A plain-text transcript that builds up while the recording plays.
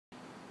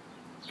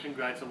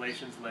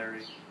Congratulations,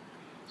 Larry.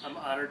 I'm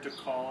honored to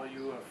call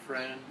you a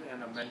friend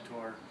and a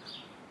mentor.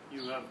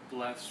 You have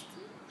blessed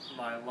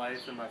my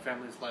life and my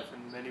family's life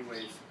in many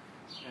ways,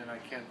 and I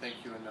can't thank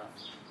you enough.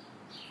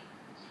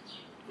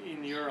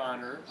 In your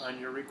honor, on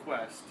your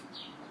request,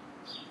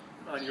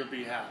 on your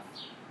behalf,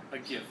 a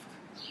gift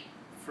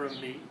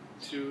from me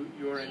to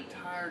your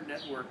entire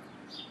network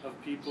of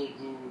people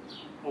who,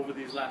 over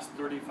these last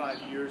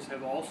 35 years,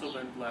 have also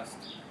been blessed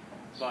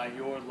by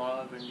your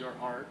love and your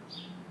heart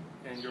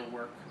and your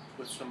work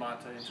with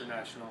Samata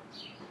International.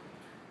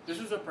 This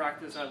is a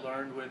practice I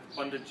learned with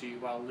Pandit Ji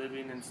while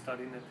living and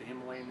studying at the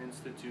Himalayan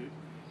Institute.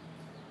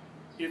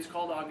 It's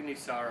called Agni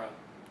Sara,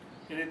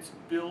 and it's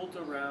built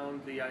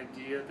around the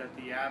idea that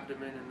the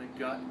abdomen and the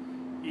gut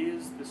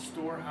is the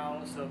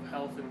storehouse of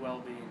health and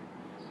well-being,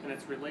 and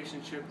its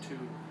relationship to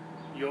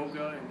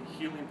yoga and the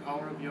healing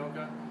power of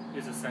yoga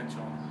is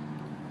essential.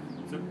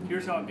 So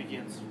here's how it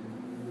begins.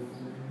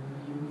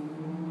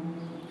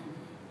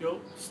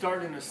 You'll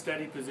start in a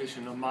steady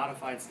position, a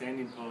modified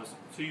standing pose.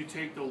 So you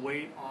take the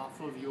weight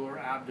off of your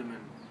abdomen.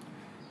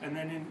 And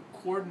then in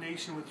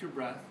coordination with your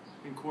breath,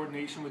 in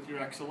coordination with your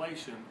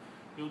exhalation,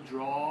 you'll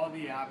draw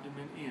the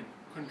abdomen in,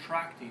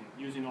 contracting,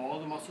 using all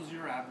the muscles of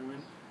your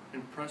abdomen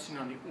and pressing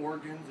on the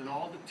organs and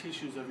all the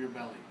tissues of your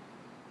belly.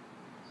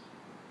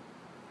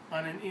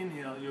 On an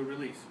inhale, you'll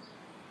release.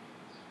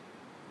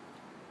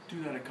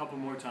 Do that a couple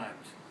more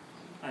times.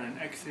 On an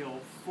exhale,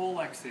 full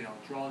exhale,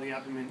 draw the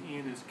abdomen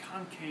in as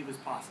concave as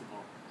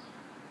possible.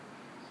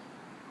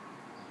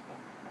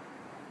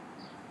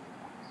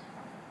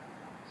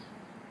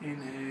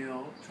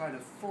 Inhale, try to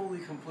fully,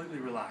 completely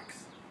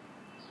relax.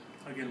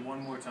 Again,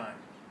 one more time.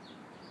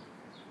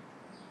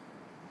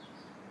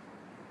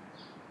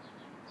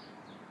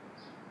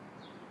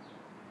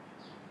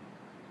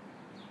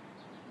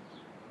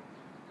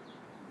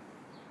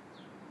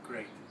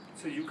 Great.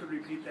 So you could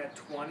repeat that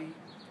 20,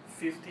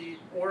 50,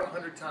 or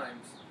 100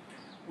 times.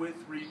 With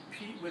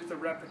the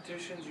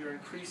repetitions, you're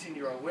increasing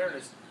your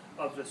awareness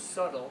of the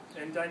subtle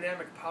and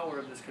dynamic power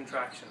of this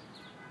contraction.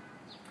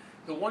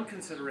 The one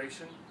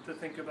consideration to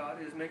think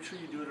about is make sure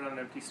you do it on an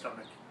empty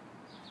stomach.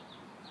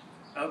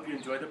 I hope you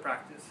enjoy the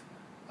practice.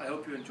 I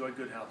hope you enjoy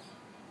good health.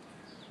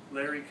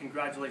 Larry,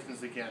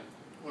 congratulations again.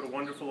 What a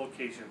wonderful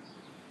occasion,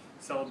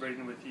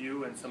 celebrating with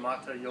you and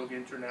Samata Yoga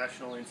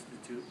International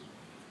Institute.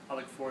 I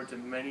look forward to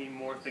many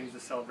more things to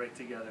celebrate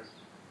together.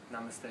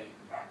 Namaste.